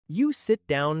You sit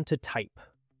down to type,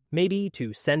 maybe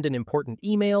to send an important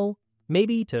email,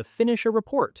 maybe to finish a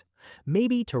report,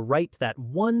 maybe to write that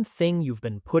one thing you've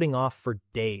been putting off for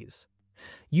days.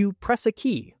 You press a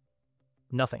key.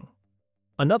 Nothing.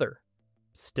 Another.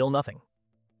 Still nothing.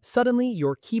 Suddenly,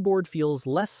 your keyboard feels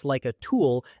less like a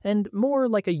tool and more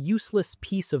like a useless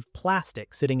piece of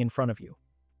plastic sitting in front of you.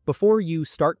 Before you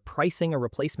start pricing a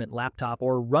replacement laptop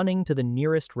or running to the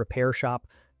nearest repair shop,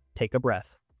 take a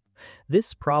breath.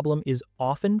 This problem is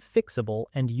often fixable,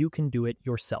 and you can do it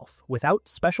yourself without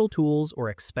special tools or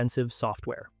expensive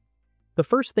software. The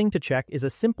first thing to check is a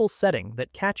simple setting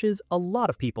that catches a lot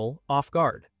of people off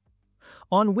guard.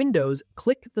 On Windows,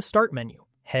 click the Start menu,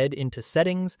 head into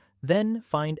Settings, then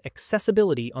find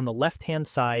Accessibility on the left-hand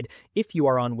side if you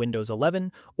are on Windows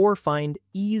 11, or find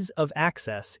Ease of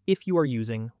Access if you are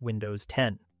using Windows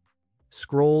 10.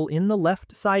 Scroll in the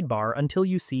left sidebar until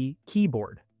you see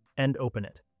Keyboard, and open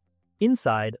it.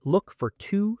 Inside, look for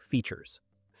two features: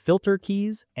 filter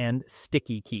keys and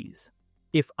sticky keys.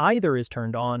 If either is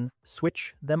turned on,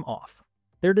 switch them off.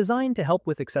 They're designed to help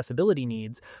with accessibility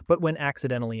needs, but when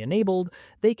accidentally enabled,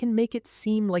 they can make it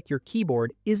seem like your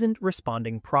keyboard isn't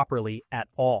responding properly at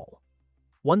all.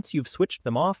 Once you've switched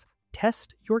them off,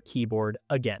 test your keyboard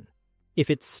again. If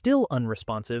it's still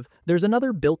unresponsive, there's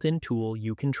another built-in tool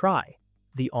you can try: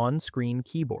 the on-screen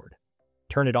keyboard.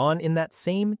 Turn it on in that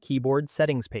same keyboard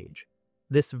settings page.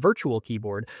 This virtual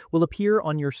keyboard will appear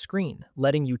on your screen,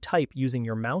 letting you type using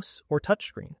your mouse or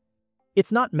touchscreen.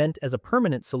 It's not meant as a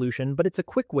permanent solution, but it's a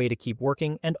quick way to keep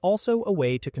working and also a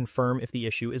way to confirm if the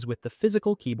issue is with the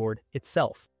physical keyboard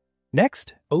itself.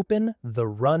 Next, open the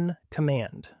Run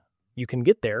command. You can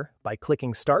get there by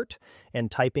clicking Start and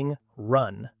typing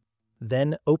Run,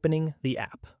 then opening the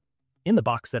app. In the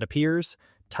box that appears,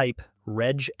 type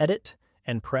regedit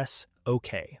and press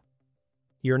OK.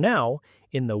 You're now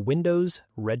in the Windows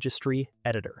Registry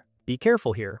editor. Be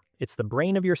careful here, it's the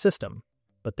brain of your system,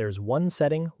 but there's one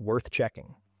setting worth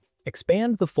checking.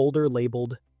 Expand the folder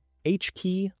labeled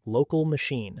HKey Local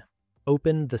Machine.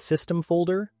 Open the System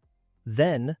folder,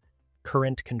 then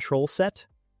Current Control Set,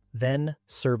 then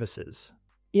Services.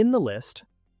 In the list,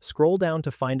 scroll down to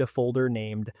find a folder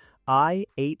named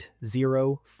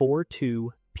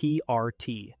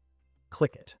i8042PRT.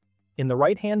 Click it. In the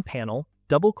right-hand panel,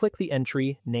 double-click the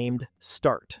entry named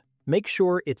Start. Make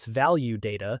sure its value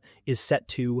data is set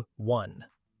to 1.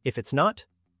 If it's not,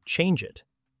 change it.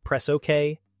 Press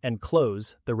OK and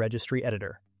close the registry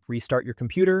editor. Restart your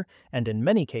computer, and in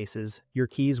many cases, your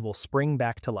keys will spring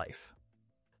back to life.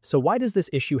 So why does this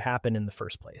issue happen in the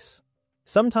first place?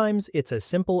 Sometimes it's as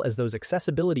simple as those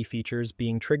accessibility features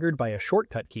being triggered by a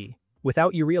shortcut key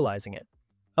without you realizing it.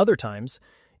 Other times,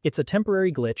 it's a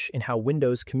temporary glitch in how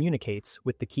Windows communicates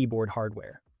with the keyboard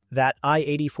hardware. That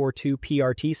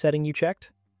i8042PRT setting you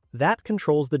checked? That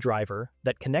controls the driver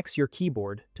that connects your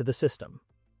keyboard to the system.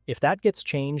 If that gets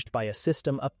changed by a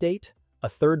system update, a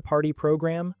third-party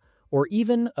program, or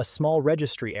even a small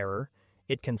registry error,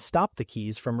 it can stop the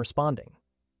keys from responding.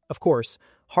 Of course,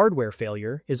 hardware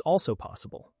failure is also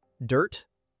possible. Dirt,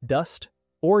 dust,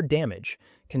 or damage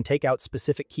can take out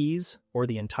specific keys or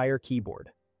the entire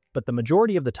keyboard. But the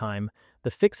majority of the time,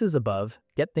 the fixes above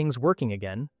get things working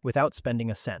again without spending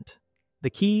a cent. The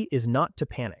key is not to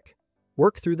panic.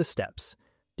 Work through the steps.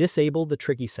 Disable the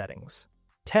tricky settings.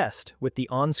 Test with the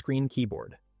on-screen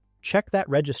keyboard. Check that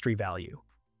registry value.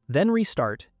 Then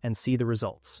restart and see the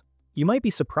results. You might be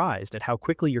surprised at how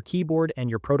quickly your keyboard and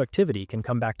your productivity can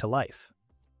come back to life.